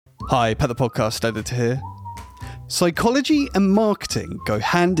Hi, Pat the Podcast Editor here. Psychology and marketing go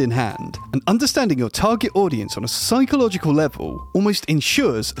hand in hand, and understanding your target audience on a psychological level almost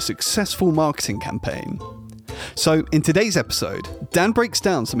ensures a successful marketing campaign. So, in today's episode, Dan breaks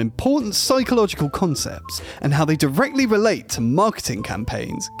down some important psychological concepts and how they directly relate to marketing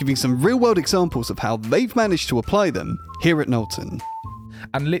campaigns, giving some real-world examples of how they've managed to apply them here at Knowlton.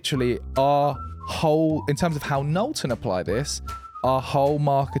 And literally, in terms of how Knowlton apply this, our whole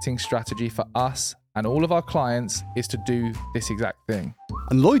marketing strategy for us and all of our clients is to do this exact thing.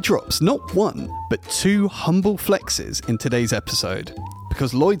 And Lloyd drops not one, but two humble flexes in today's episode.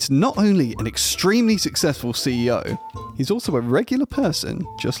 Because Lloyd's not only an extremely successful CEO, he's also a regular person,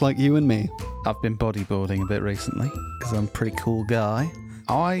 just like you and me. I've been bodyboarding a bit recently, because I'm a pretty cool guy.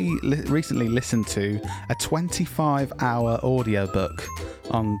 I recently listened to a 25-hour audiobook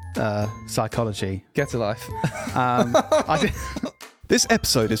on psychology. Get a life. This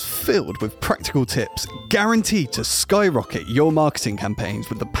episode is filled with practical tips guaranteed to skyrocket your marketing campaigns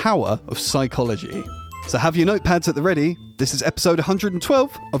with the power of psychology. So have your notepads at the ready. This is episode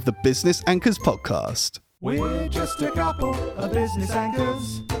 112 of the Business Anchors podcast. We're just a couple of business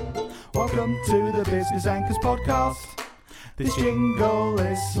anchors. Welcome to the Business Anchors podcast. This jingle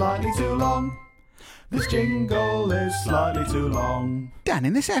is slightly too long. This jingle is slightly too long. Dan,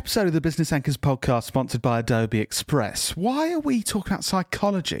 in this episode of the Business Anchors podcast sponsored by Adobe Express, why are we talking about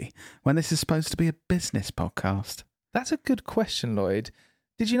psychology when this is supposed to be a business podcast? That's a good question, Lloyd.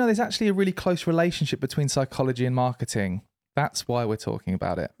 Did you know there's actually a really close relationship between psychology and marketing? That's why we're talking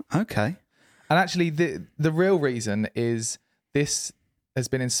about it. Okay. And actually, the real reason is this has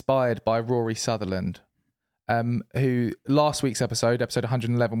been inspired by Rory Sutherland, who last week's episode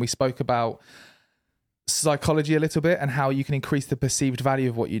 111, we spoke about psychology a little bit and how you can increase the perceived value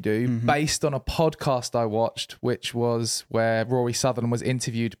of what you do based on a podcast I watched, which was where Rory Sutherland was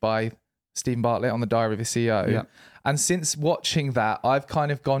interviewed by Stephen Bartlett on the Diary of a CEO. Yeah. And since watching that, I've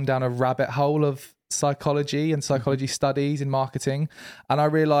kind of gone down a rabbit hole of psychology and psychology studies in marketing. And I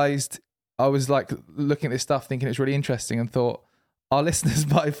realized I was like looking at this stuff thinking it's really interesting and thought our listeners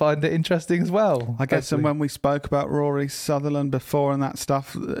might find it interesting as well. I guess and when we spoke about Rory Sutherland before and that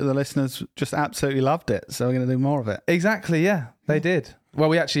stuff, the listeners just absolutely loved it. So we're going to do more of it. Exactly, yeah, they did. Well,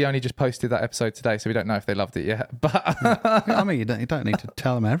 we actually only just posted that episode today, so we don't know if they loved it yet. But I mean, you don't need to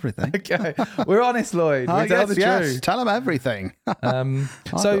tell them everything. Okay, we're honest, Lloyd. We tell the truth. Tell them everything.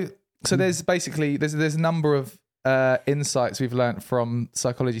 So there's basically there's a number of insights we've learnt from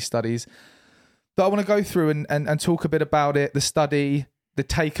psychology studies that I want to go through and talk a bit about it, the study, the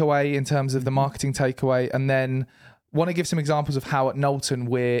takeaway in terms of the marketing takeaway, and then want to give some examples of how at Knowlton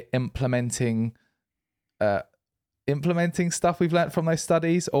we're implementing stuff we've learnt from those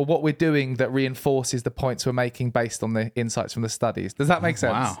studies, or what we're doing that reinforces the points we're making based on the insights from the studies. Does that make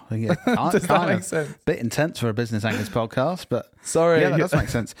sense? Wow. Yeah. Does that make sense? Bit intense for a Business Anchors podcast, but sorry. Yeah, that does make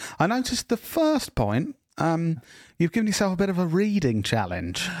sense. I noticed the first point, you've given yourself a bit of a reading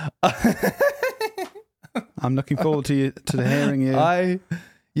challenge. I'm looking forward to hearing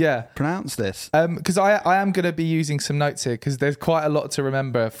you pronounce this. Because I am going to be using some notes here because there's quite a lot to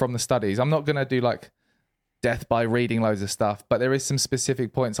remember from the studies. I'm not going to do like death by reading loads of stuff, but there is some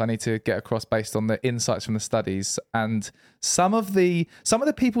specific points I need to get across based on the insights from the studies. And some of the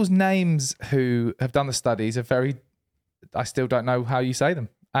people's names who have done the studies are I still don't know how you say them.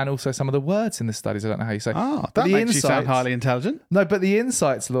 And also some of the words in the studies, I don't know how you say. Oh, that makes you sound highly intelligent. No, but the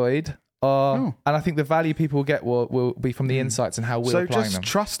insights, Lloyd, and I think the value people will get will be from the insights and how we're applying them. So just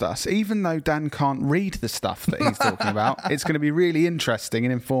trust us, even though Dan can't read the stuff that he's talking about, it's going to be really interesting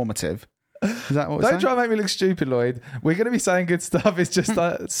and informative. Is that what we're saying? Don't try and make me look stupid, Lloyd. We're going to be saying good stuff. It's just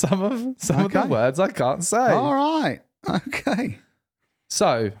some of the words I can't say. All right. Okay.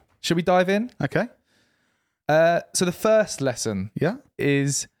 So, should we dive in? Okay. So the first lesson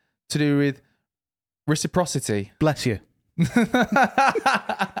is to do with reciprocity. Bless you.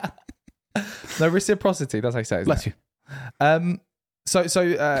 No, reciprocity. That's how you say it. Bless you. So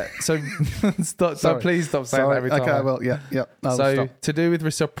stop. So please stop saying that every time. Okay, well, yeah. To do with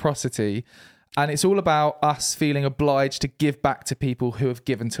reciprocity, and it's all about us feeling obliged to give back to people who have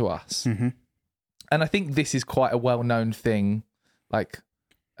given to us. Mm-hmm. And I think this is quite a well-known thing, like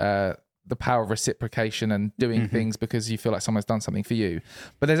the power of reciprocation and doing things because you feel like someone's done something for you.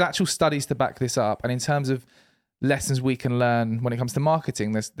 But there's actual studies to back this up, and in terms of lessons we can learn when it comes to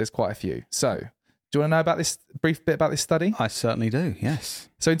marketing, there's quite a few. So, do you want to know about this brief bit about this study? I certainly do, yes.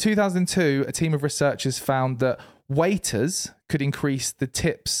 So in 2002, a team of researchers found that waiters could increase the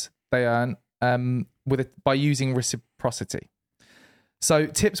tips they earn by using reciprocity. So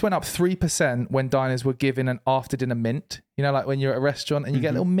tips went up 3% when diners were given an after dinner mint. You know, like when you're at a restaurant and you get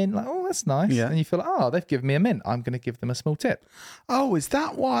a little mint, like, oh, that's nice. Yeah. And you feel like, oh, they've given me a mint. I'm going to give them a small tip. Oh, is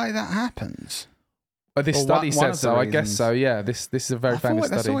that why that happens? This Or study one says of so. the I guess reasons. so. Yeah. This is a very famous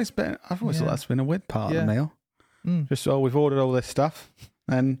That's study. I've always thought that's been a weird part of Yeah. the meal. Mm. Just, we've ordered all this stuff,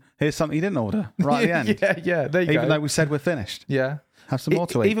 and here's something you didn't order right at the end. yeah. There you go. Even though we said we're finished. Yeah. Have some more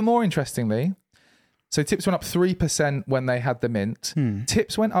to eat. Even more interestingly, so tips went up 3% when they had the mint.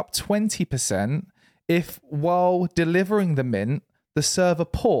 Tips went up 20% if, while delivering the mint, the server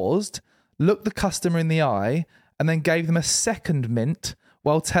paused, looked the customer in the eye, and then gave them a second mint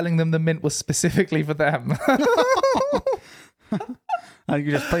while telling them the mint was specifically for them.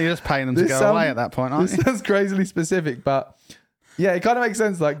 You're just paying them to go away at that point, aren't This you? sounds crazily specific, but yeah, it kind of makes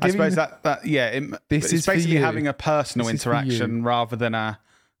sense. Like, I giving, suppose This it's is for basically you. having a personal This is for you. interaction rather than I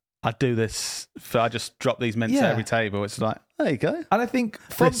do this I just drop these mints Yeah. at every table. It's like, there you go. and I think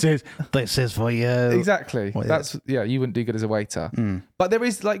from This is for you. exactly Well, that's you wouldn't do good as a waiter. But there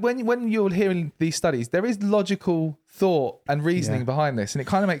is, like, when you're hearing these studies, there is logical thought and reasoning Yeah. behind this, and it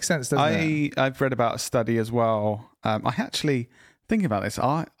kind of makes sense, doesn't it? I've read about a study as well. I actually thinking about this.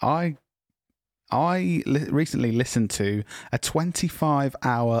 I recently listened to a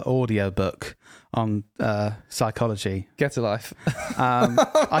 25-hour audiobook on psychology. Get a life.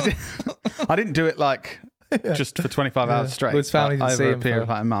 I didn't do it like just for 25 hours straight. Well, it's found but you see over a him period for- of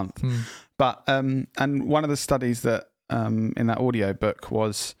like a month. But and one of the studies that in that audiobook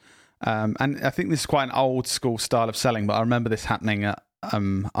was, and I think this is quite an old school style of selling, but I remember this happening at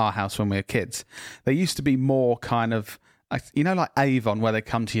our house when we were kids. There used to be more kind of, you know, like Avon, where they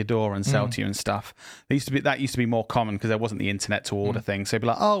come to your door and sell to you and stuff. That used to be more common because there wasn't the internet to order things. So it'd be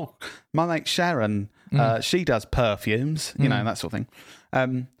like, oh, my mate Sharon, she does perfumes, you know, and that sort of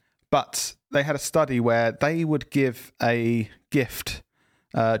thing. But they had a study where they would give a gift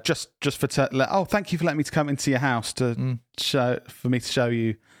just for thank you for letting me to come into your house to for me to show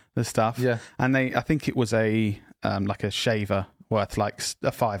you the stuff. Yeah. And I think it was a like a shaver worth like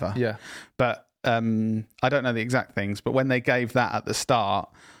a $5. Yeah. But I don't know the exact things, but when they gave that at the start,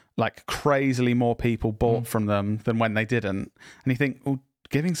 like crazily more people bought from them than when they didn't. And you think, well,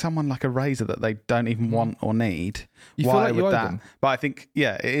 giving someone like a razor that they don't even want or need, You feel why like you would owe that? them. But I think,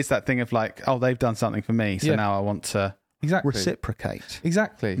 yeah, it is that thing of like, oh, they've done something for me, so Yeah. now I want to Exactly. reciprocate.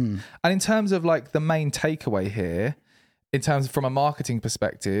 Exactly. And in terms of like the main takeaway here, in terms from a marketing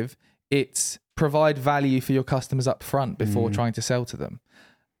perspective, it's provide value for your customers up front before trying to sell to them.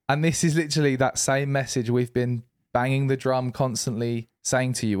 And this is literally that same message we've been banging the drum constantly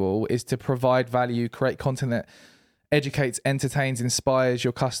saying to you all, is to provide value, create content that educates, entertains, inspires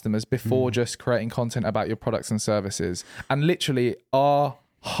your customers before just creating content about your products and services. And literally our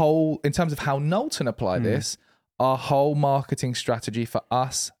whole, in terms of how Knowlton apply this, our whole marketing strategy for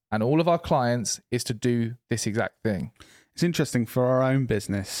us and all of our clients is to do this exact thing. It's interesting for our own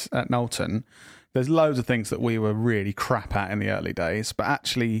business at Knowlton. There's loads of things that we were really crap at in the early days, but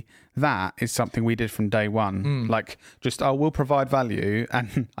actually that is something we did from day one. Like just, we'll provide value.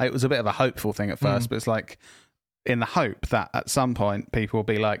 And it was a bit of a hopeful thing at first, but it's like in the hope that at some point people will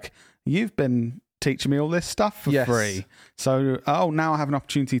be like, you've been teaching me all this stuff for Yes. free. So, now I have an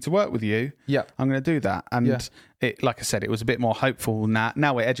opportunity to work with you. Yeah. I'm going to do that. And Yeah. it, like I said, it was a bit more hopeful. Now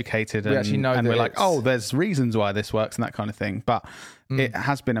we're educated We actually know and that we're like, it's- there's reasons why this works and that kind of thing. But it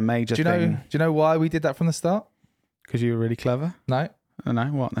has been a major Do thing. you know why we did that from the start? Because you were really clever? No, No,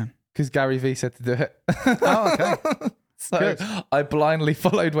 what then? because Gary Vee said to do it. Oh, okay. So Good. I blindly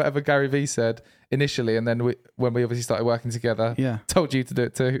followed whatever Gary Vee said initially, and then when we obviously started working together, Yeah. told you to do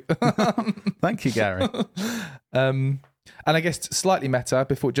it too. Thank you, Gary. And I guess slightly meta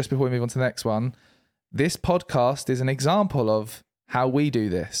before we move on to the next one. This podcast is an example of how we do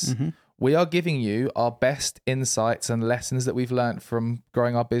this. We are giving you our best insights and lessons that we've learned from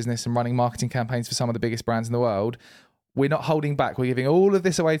growing our business and running marketing campaigns for some of the biggest brands in the world. We're not holding back. We're giving all of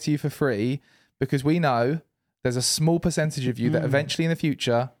this away to you for free because we know there's a small percentage of you that eventually in the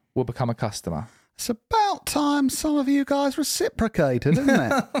future will become a customer. It's about time some of you guys reciprocated, isn't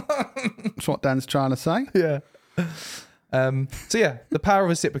it? That's what Dan's trying to say. Yeah. So yeah, the power of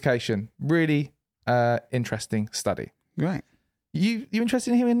reciprocation. Really interesting study. Great. You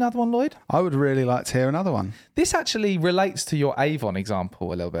interested in hearing another one, Lloyd? I would really like to hear another one. This actually relates to your Avon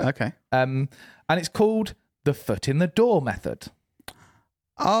example a little bit. Okay. And it's called the foot in the door method.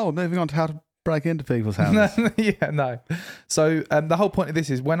 Oh, moving on to how to break into people's houses. No. So the whole point of this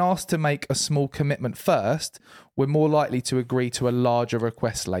is when asked to make a small commitment first, we're more likely to agree to a larger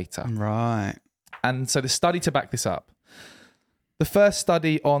request later. Right. And so the study to back this up, The first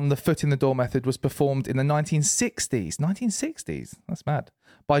study on the foot in the door method was performed in the 1960s. 1960s? That's mad.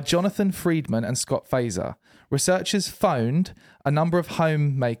 By Jonathan Friedman and Scott Fazer. Researchers phoned a number of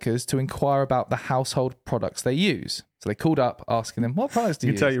homemakers to inquire about the household products they use. So they called up asking them, what products do you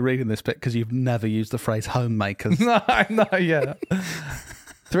You use? can tell you're reading this bit because you've never used the phrase homemakers. No, yeah.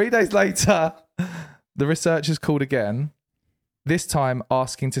 3 days later, the researchers called again, this time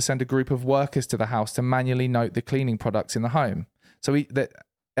asking to send a group of workers to the house to manually note the cleaning products in the home. So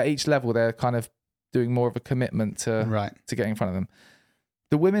at each level, they're kind of doing more of a commitment to getting in front of them.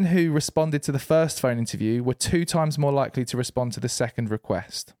 The women who responded to the first phone interview were 2 times more likely to respond to the second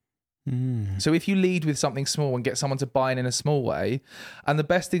request. So if you lead with something small and get someone to buy in a small way, and the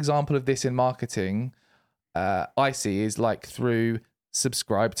best example of this in marketing I see is like through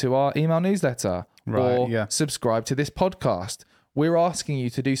subscribe to our email newsletter or subscribe to this podcast. We're asking you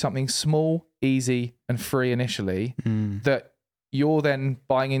to do something small, easy, and free initially that you're then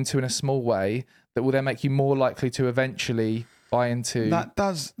buying into in a small way that will then make you more likely to eventually buy into.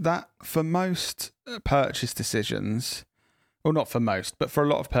 That for most purchase decisions, well, not for most, but for a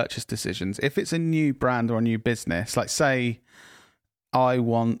lot of purchase decisions, if it's a new brand or a new business, like say I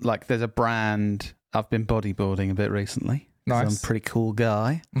want, like there's a brand, I've been bodyboarding a bit recently. Nice. I'm a pretty cool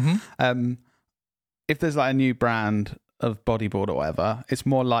guy. If there's like a new brand of bodyboard or whatever, it's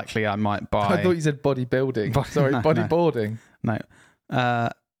more likely I might buy. I thought you said bodybuilding. Sorry, bodyboarding. No.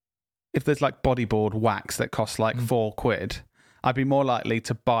 If there's like bodyboard wax that costs like £4, I'd be more likely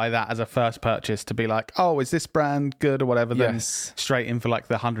to buy that as a first purchase to be like, oh, is this brand good or whatever, than straight in for like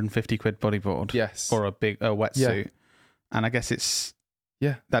the £150 bodyboard. Yes. Or a wetsuit. Yeah. And I guess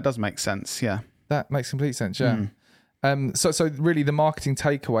that does make sense. Yeah. That makes complete sense. Yeah. So really the marketing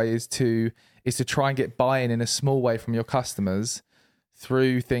takeaway is to try and get buy-in in a small way from your customers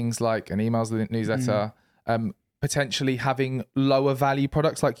through things like an emails newsletter, potentially having lower value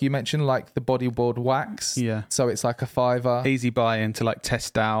products like you mentioned, like the bodyboard wax. Yeah. So it's like a $5. Easy buy-in to like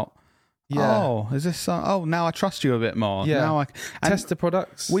test out. Yeah. Oh, is this? Oh, now I trust you a bit more. Yeah. Now test the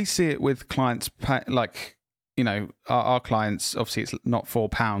products. We see it with clients, like, you know, our clients, obviously it's not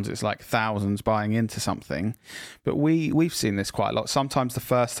 £4, it's like thousands buying into something. But we've seen this quite a lot. Sometimes the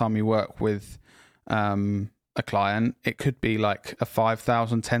first time you work with a client, it could be like a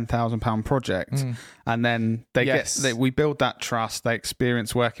 £5,000, £10,000 project. And then we build that trust, they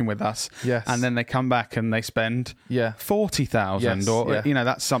experience working with us. Yes. And then they come back and they spend 40,000 or, you know,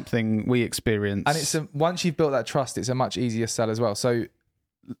 that's something we experience. And it's once you've built that trust, it's a much easier sell as well. So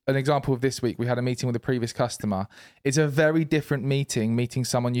an example of this week, we had a meeting with a previous customer. It's a very different meeting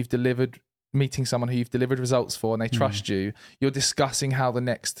someone who you've delivered results for and they trust you. You're discussing how the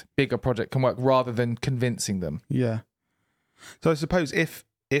next bigger project can work rather than convincing them. Yeah. So I suppose if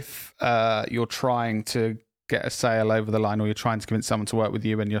you're trying to get a sale over the line or you're trying to convince someone to work with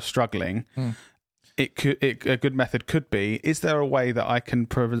you and you're struggling, a good method could be, is there a way that I can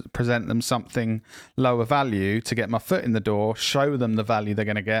present them something lower value to get my foot in the door, show them the value they're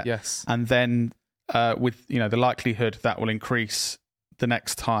going to get, and then with, you know, the likelihood that will increase the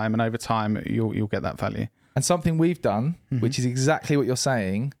next time, and over time you'll get that value. And something we've done, which is exactly what you're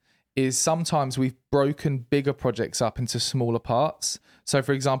saying, is sometimes we've broken bigger projects up into smaller parts. So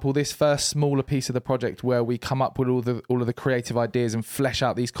for example, this first smaller piece of the project where we come up with all of the creative ideas and flesh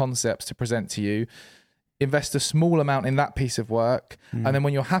out these concepts to present to you, invest a small amount in that piece of work, and then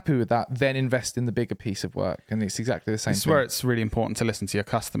when you're happy with that, then invest in the bigger piece of work. And it's exactly the same thing. This is where it's really important to listen to your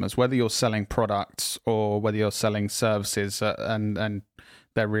customers, whether you're selling products or whether you're selling services and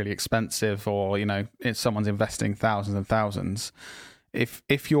they're really expensive, or, you know, if someone's investing thousands and thousands.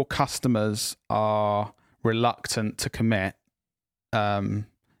 If your customers are reluctant to commit,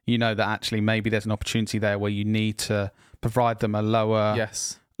 you know that actually maybe there's an opportunity there where you need to provide them a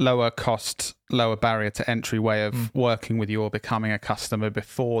lower cost, lower barrier to entry way of working with you or becoming a customer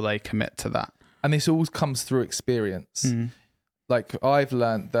before they commit to that. And this all comes through experience. Like I've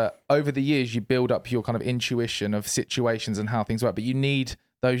learned that over the years, you build up your kind of intuition of situations and how things work, but you need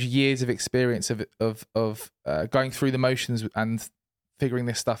those years of experience of going through the motions and figuring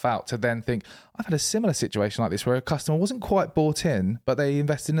this stuff out to then think, I've had a similar situation like this where a customer wasn't quite bought in, but they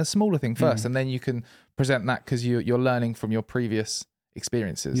invested in a smaller thing first. And then you can present that because you're learning from your previous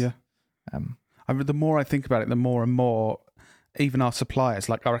experiences. Yeah. The more I think about it, the more and more, even our suppliers,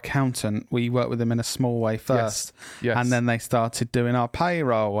 like our accountant, we worked with them in a small way first. Yes. And then they started doing our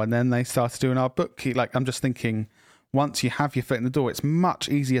payroll, and then they started doing our bookkeeping. Like, I'm just thinking, once you have your foot in the door, it's much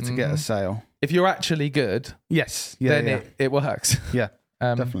easier to get a sale. If you're actually good, then it works. Yeah,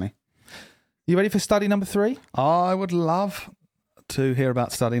 definitely. You ready for study number 3? I would love to hear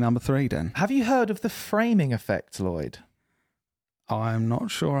about study number 3, Dan. Have you heard of the framing effect, Lloyd? I'm not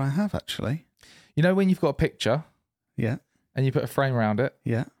sure I have actually. You know when you've got a picture Yeah. and you put a frame around it?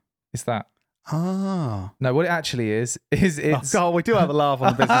 Yeah. It's that. Ah. No, what it actually is it's... Oh, God, we do have a laugh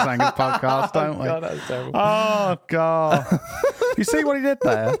on the Business Anchors podcast, don't we? God, that was terrible. Oh, God. You see what he did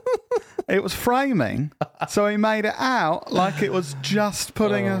there? It was framing, so he made it out like it was just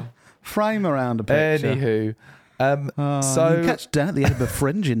putting a frame around a picture. Anywho, You so catch Dan at the Edinburgh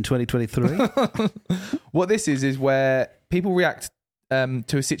Fringe in 2023. what this is where people react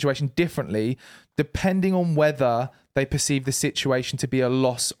to a situation differently depending on whether they perceive the situation to be a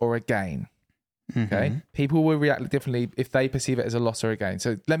loss or a gain. Okay, people will react differently if they perceive it as a loss or a gain.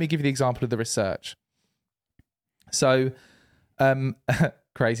 So let me give you the example of the research. So,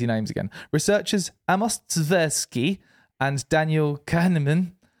 crazy names again. Researchers Amos Tversky and Daniel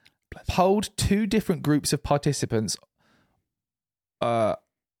Kahneman polled two different groups of participants on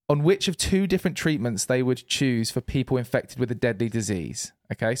which of two different treatments they would choose for people infected with a deadly disease.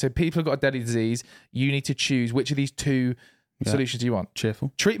 Okay, so people have got a deadly disease. You need to choose which of these two solutions do you want.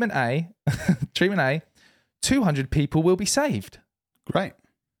 Cheerful. Treatment A, 200 people will be saved. Great.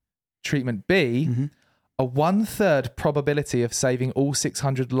 Treatment B, a 1/3 probability of saving all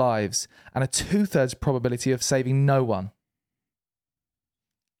 600 lives and a 2/3 probability of saving no one.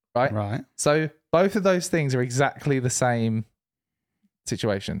 Right? So both of those things are exactly the same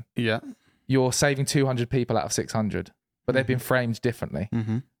situation. Yeah. You're saving 200 people out of 600, but they've been framed differently.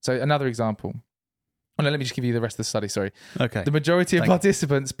 So another example. Oh, no, let me just give you the rest of the study, sorry. Okay. The majority of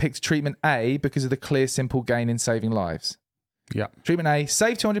participants picked treatment A because of the clear, simple gain in saving lives. Yeah. Treatment A,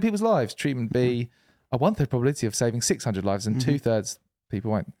 save 200 people's lives. Treatment B, a 1/3 probability of saving 600 lives and 2/3 people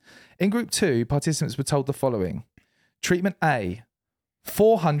won't. In group 2, participants were told the following. Treatment A,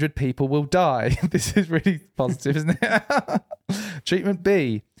 400 people will die. This is really positive, isn't it? Treatment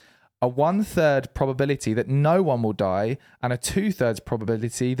B, a 1/3 probability that no one will die and a 2/3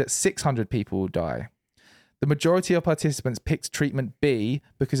 probability that 600 people will die. The majority of participants picked treatment B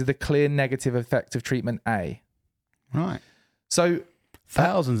because of the clear negative effect of treatment A. Right. So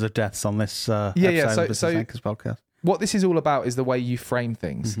thousands of deaths on this episode of the Business Anchors podcast. What this is all about is the way you frame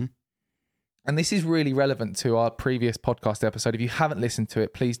things. And this is really relevant to our previous podcast episode. If you haven't listened to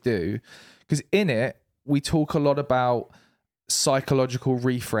it, please do. Because in it, we talk a lot about psychological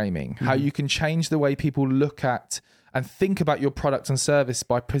reframing, how you can change the way people look at and think about your product and service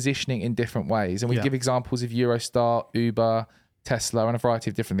by positioning in different ways. And we give examples of Eurostar, Uber, Tesla, and a variety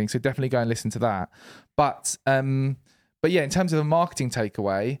of different things. So definitely go and listen to that. But yeah, in terms of a marketing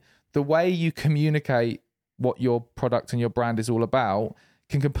takeaway, the way you communicate what your product and your brand is all about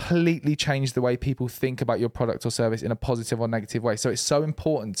can completely change the way people think about your product or service in a positive or negative way. So it's so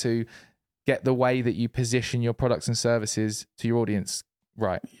important to get the way that you position your products and services to your audience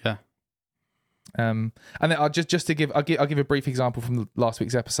right. Yeah. And then I'll give a brief example from last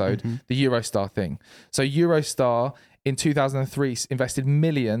week's episode, the Eurostar thing. So Eurostar in 2003 invested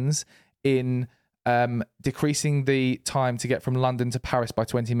millions in decreasing the time to get from London to Paris by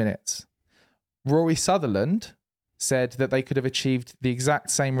 20 minutes. Rory Sutherland said that they could have achieved the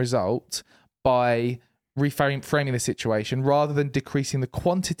exact same result by reframing the situation. Rather than decreasing the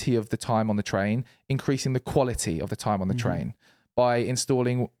quantity of the time on the train, increasing the quality of the time on the train by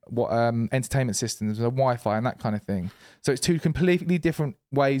installing entertainment systems and Wi-Fi and that kind of thing. So it's two completely different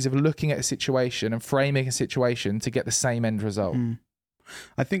ways of looking at a situation and framing a situation to get the same end result.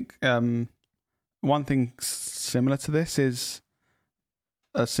 I think one thing similar to this is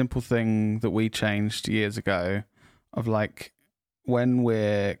a simple thing that we changed years ago of like when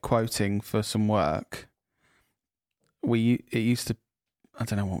we're quoting for some work, it used to, I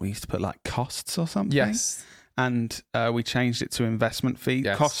don't know what we used to put, like costs or something. Yes. And we changed it to investment fee.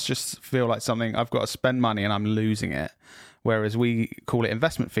 Yes. Costs just feel like something I've got to spend money and I'm losing it. Whereas we call it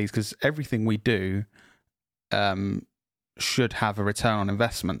investment fees because everything we do should have a return on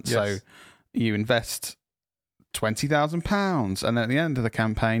investment. Yes. So you invest £20,000 and then at the end of the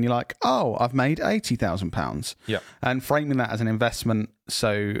campaign you're like, oh, I've made £80,000. Yeah. And framing that as an investment,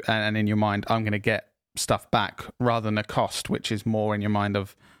 so and in your mind I'm going to get stuff back rather than a cost, which is more in your mind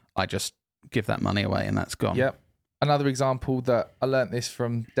of I just give that money away and that's gone. Yep. Another example that I learnt this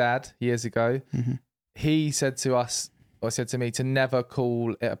from Dad years ago. He said to us, or said to me, to never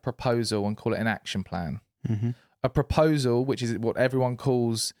call it a proposal and call it an action plan. A proposal, which is what everyone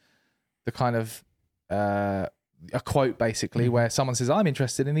calls the kind of a quote basically, where someone says, I'm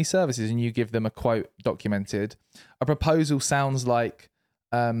interested in these services, and you give them a quote documented. A proposal sounds like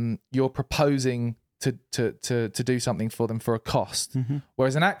you're proposing to do something for them for a cost.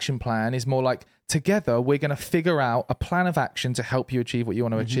 Whereas an action plan is more like, together we're going to figure out a plan of action to help you achieve what you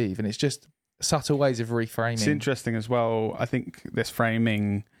want to achieve. And it's just subtle ways of reframing. It's interesting as well. I think this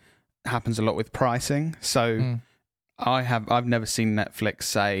framing happens a lot with pricing. So I've never seen Netflix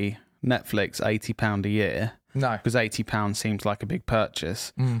say Netflix £80 a year. No, because £80 seems like a big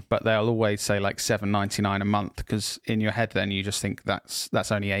purchase, but they'll always say like $7.99 a month, because in your head then you just think that's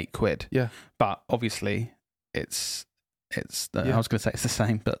only £8. Yeah, but obviously I was going to say it's the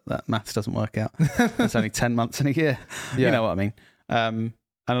same, but that maths doesn't work out. It's only 10 months in a year. Yeah. You know what I mean? And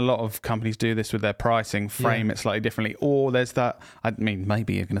a lot of companies do this with their pricing, frame it slightly differently. Or there's that, I mean,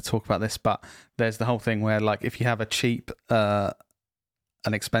 maybe you're going to talk about this, but there's the whole thing where like if you have a cheap,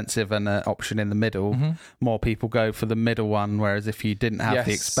 an expensive and an option in the middle, more people go for the middle one, whereas if you didn't have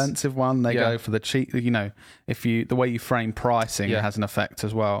the expensive one, they go for the cheap. You know, the way you frame pricing has an effect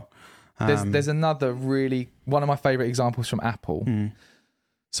as well. There's another one of my favorite examples from Apple.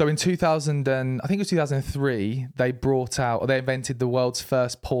 So in 2003, they invented the world's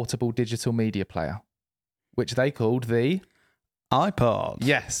first portable digital media player, which they called the iPod.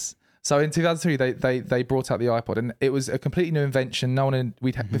 Yes. So in 2003, they brought out the iPod, and it was a completely new invention. No one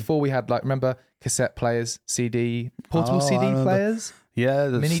before we had, like, remember cassette players, portable CD players. Yeah,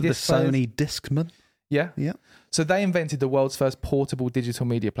 the Sony players. Discman. Yeah. So they invented the world's first portable digital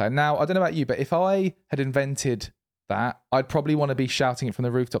media player. Now, I don't know about you, but if I had invented that, I'd probably want to be shouting it from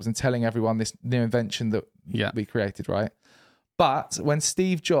the rooftops and telling everyone this new invention that we created, right? But when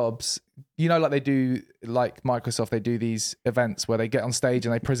Steve Jobs, you know, like they do, like Microsoft, they do these events where they get on stage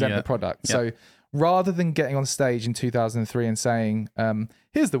and they present the product. So rather than getting on stage in 2003 and saying,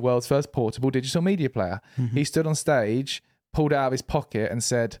 here's the world's first portable digital media player, he stood on stage, pulled it out of his pocket and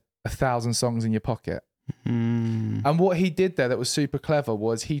said, 1,000 songs in your pocket. And what he did there that was super clever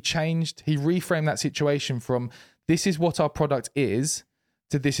was he reframed that situation from this is what our product is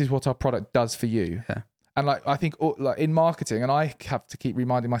to this is what our product does for you. Yeah. And like I think like in marketing, and I have to keep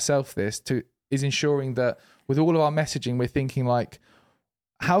reminding myself this is ensuring that with all of our messaging, we're thinking like,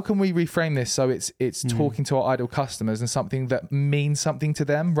 how can we reframe this so it's talking to our ideal customers and something that means something to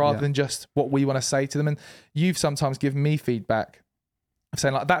them rather than just what we want to say to them. And you've sometimes given me feedback of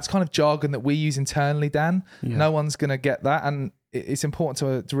saying like, that's kind of jargon that we use internally, Dan. Yeah. No one's going to get that. And it's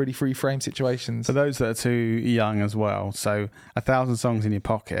important to really reframe situations. For those that are too young as well, so 1,000 songs in your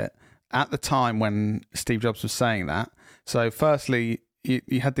pocket, at the time when Steve Jobs was saying that, so firstly,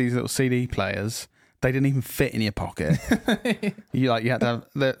 you had these little CD players. They didn't even fit in your pocket. You had to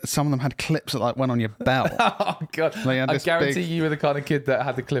have some of them had clips that like went on your belt. Oh God! I guarantee you were the kind of kid that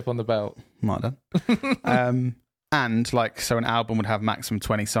had the clip on the belt. Might have done. And like, so an album would have maximum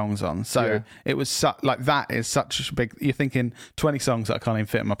 20 songs on. So it was that is such a big. You're thinking 20 songs that I can't even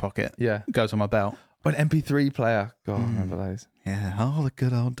fit in my pocket. Yeah, goes on my belt. An MP3 player. God, I remember those. Yeah, the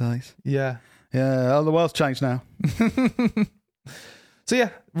good old days. Yeah. Yeah, the world's changed now. So yeah,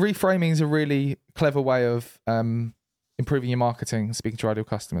 reframing is a really clever way of improving your marketing and speaking to your ideal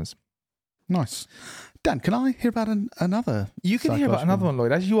customers. Nice. Dan, can I hear about another? You can hear about another one,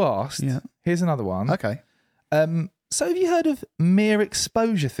 Lloyd. As you asked, here's another one. Okay. So have you heard of mere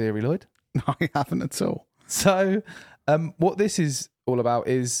exposure theory, Lloyd? No, I haven't at all. So what this is all about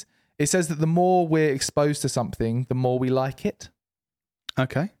is it says that the more we're exposed to something, the more we like it.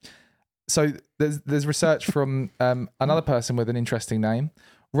 Okay. So there's research from another person with an interesting name,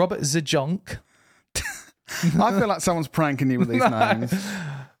 Robert Zajonc. I feel like someone's pranking you with these names.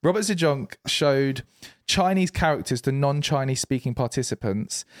 Robert Zajonc showed Chinese characters to non-Chinese speaking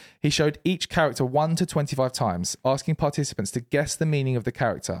participants. He showed each character 1 to 25 times, asking participants to guess the meaning of the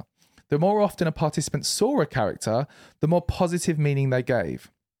character. The more often a participant saw a character, the more positive meaning they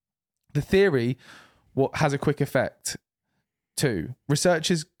gave. The theory has a quick effect too.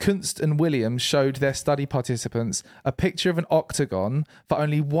 Researchers Kunst and Williams showed their study participants a picture of an octagon for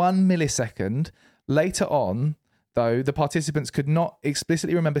only 1 millisecond. Later on, though, the participants could not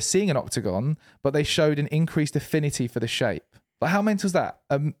explicitly remember seeing an octagon, but they showed an increased affinity for the shape. But how mental is that?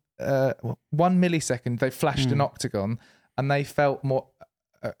 1 millisecond, they flashed an octagon and they felt more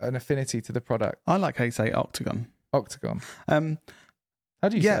an affinity to the product. I like how you say octagon. Octagon. How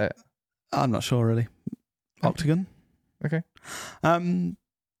do you say it? I'm not sure, really. Octagon. Okay.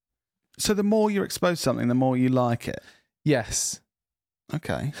 So the more you're exposed to something, the more you like it. Yes.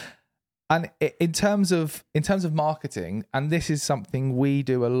 Okay. And in terms of marketing, and this is something we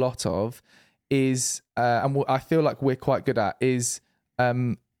do a lot of, is and I feel like we're quite good at is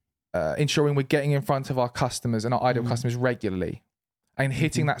ensuring we're getting in front of our customers and our ideal customers regularly, and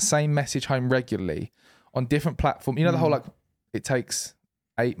hitting that same message home regularly on different platforms. You know, the whole like it takes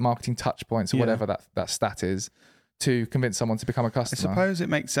 8 marketing touch points or whatever that stat is to convince someone to become a customer. I suppose it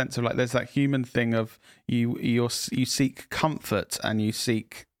makes sense of like there's that human thing of you seek comfort and you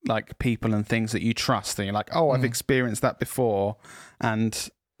seek like people and things that you trust, and you're like, oh, I've experienced that before, and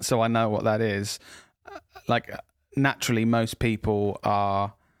so I know what that is. Like naturally, most people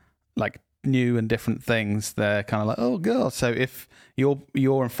are like new and different things. They're kind of like, oh god. So if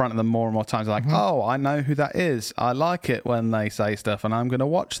you're in front of them more and more times, like, oh, I know who that is. I like it when they say stuff, and I'm going to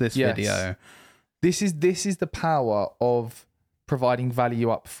watch this video. This is the power of providing value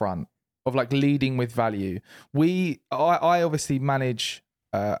up front, of like leading with value. I obviously manage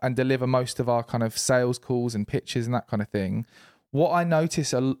and deliver most of our kind of sales calls and pitches and that kind of thing. What I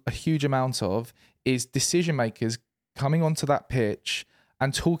notice a huge amount of is decision makers coming onto that pitch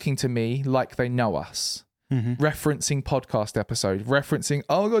and talking to me like they know us. Referencing podcast episode, referencing,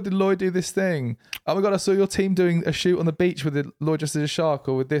 oh my god, did Lloyd do this thing? Oh my god, I saw your team doing a shoot on the beach with Lloyd just as a shark,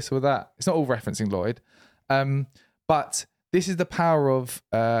 or with this or that. It's not all referencing Lloyd, but this is the power of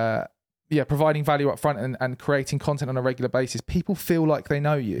providing value up front and creating content on a regular basis. People feel like they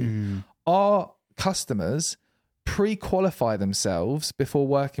know you. Our customers pre-qualify themselves before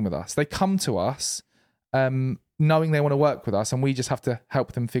working with us. They come to us knowing they want to work with us, and we just have to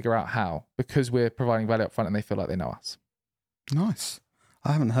help them figure out how, because we're providing value up front and they feel like they know us. Nice.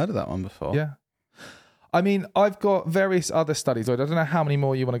 I haven't heard of that one before. Yeah. I mean, I've got various other studies. I don't know how many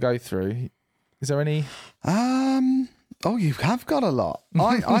more you want to go through. Is there any? Oh, you have got a lot.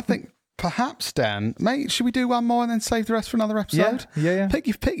 I think perhaps, Dan, mate, should we do one more and then save the rest for another episode? Yeah. Pick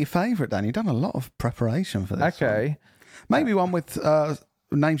your favourite, Dan. You've done a lot of preparation for this. Okay. Maybe one with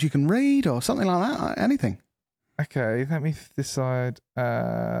names you can read or something like that. Anything. Okay, let me decide.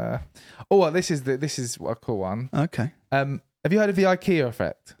 This is a cool one. Okay. Have you heard of the IKEA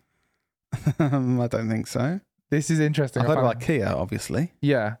effect? I don't think so. This is interesting. I've heard of IKEA, obviously.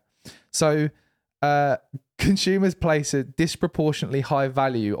 Yeah. So, consumers place a disproportionately high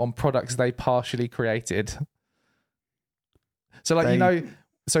value on products they partially created. So, like,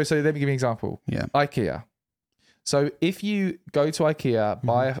 so let me give you an example. Yeah. IKEA. So, if you go to IKEA,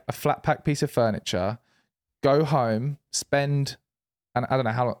 buy a flat pack piece of furniture, go home, spend, I don't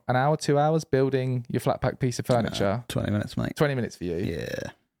know how long, an hour, 2 hours building your flat pack piece of furniture. 20 minutes, mate. 20 minutes for you.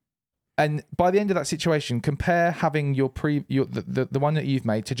 Yeah. And by the end of that situation, compare having the one that you've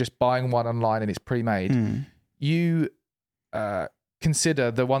made to just buying one online and it's pre-made. You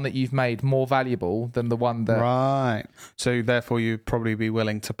consider the one that you've made more valuable than the one that... Right. So therefore you'd probably be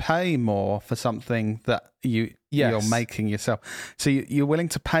willing to pay more for something that you're making yourself. So you're willing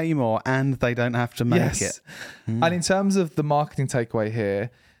to pay more and they don't have to make it. And in terms of the marketing takeaway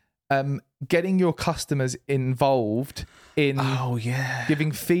here, getting your customers involved in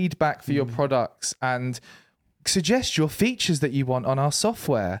giving feedback for your products and suggest your features that you want on our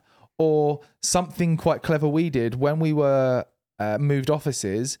software, or something quite clever we did when we were moved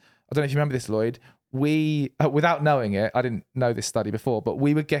offices. I don't know if you remember this, Lloyd. We, without knowing it, I didn't know this study before, but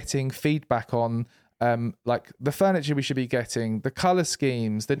we were getting feedback on like the furniture we should be getting, the color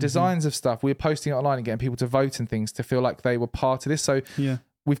schemes, the designs of stuff. We were posting it online and getting people to vote and things to feel like they were part of this. So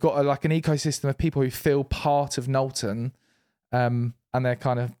we've got an ecosystem of people who feel part of Knowlton, and they're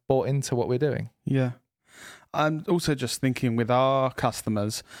kind of bought into what we're doing. Yeah. I'm also just thinking with our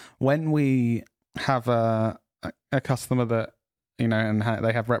customers, when we have a customer that, you know, and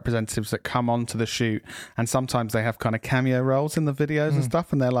they have representatives that come onto the shoot, and sometimes they have kind of cameo roles in the videos and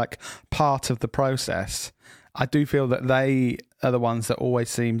stuff, and they're like part of the process. I do feel that they are the ones that always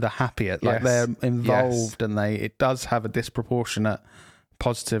seem the happiest. Like they're involved, and it does have a disproportionate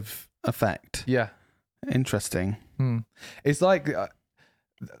positive effect. Yeah. Interesting. It's like,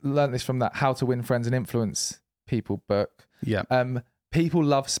 learned this from that How to Win Friends and Influence People book. Yeah. People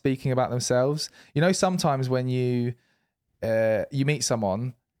love speaking about themselves. You know, sometimes when you meet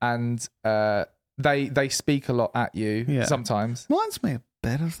someone and they speak a lot at you. Sometimes reminds me a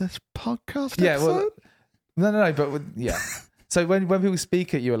bit of this podcast episode. No, but so when people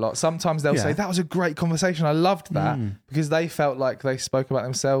speak at you a lot, sometimes they'll say, that was a great conversation, I loved that, because they felt like they spoke about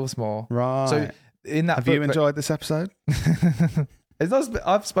themselves more. Right. So in that have you enjoyed this episode?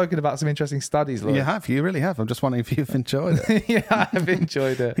 I've spoken about some interesting studies, Lloyd. You really have. I'm just wondering if you've enjoyed it. Yeah, I've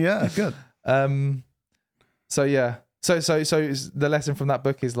enjoyed it. Yeah, good. So the lesson from that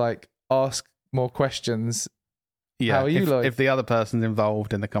book is like, ask more questions. Yeah. How are you, Lloyd? If the other person's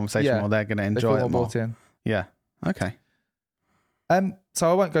involved in the conversation, well, they're going to enjoy it more. Yeah. Okay. So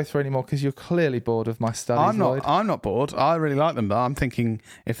I won't go through any more because you're clearly bored of my studies. I'm not bored. I really like them, but I'm thinking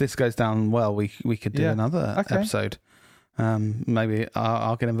if this goes down well, we could do another episode. Maybe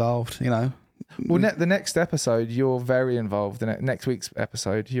I'll get involved. You know. Well, the next episode, you're very involved. The next week's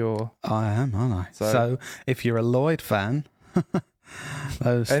episode, I am, aren't I? So if you're a Lloyd fan,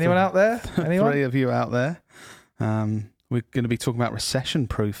 anyone out there? Anyone? 3 of you out there, We're going to be talking about recession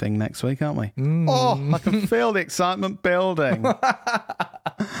proofing next week, aren't we? Oh, I can feel the excitement building.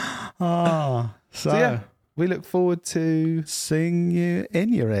 So yeah, we look forward to seeing you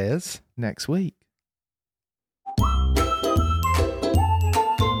in your ears next week.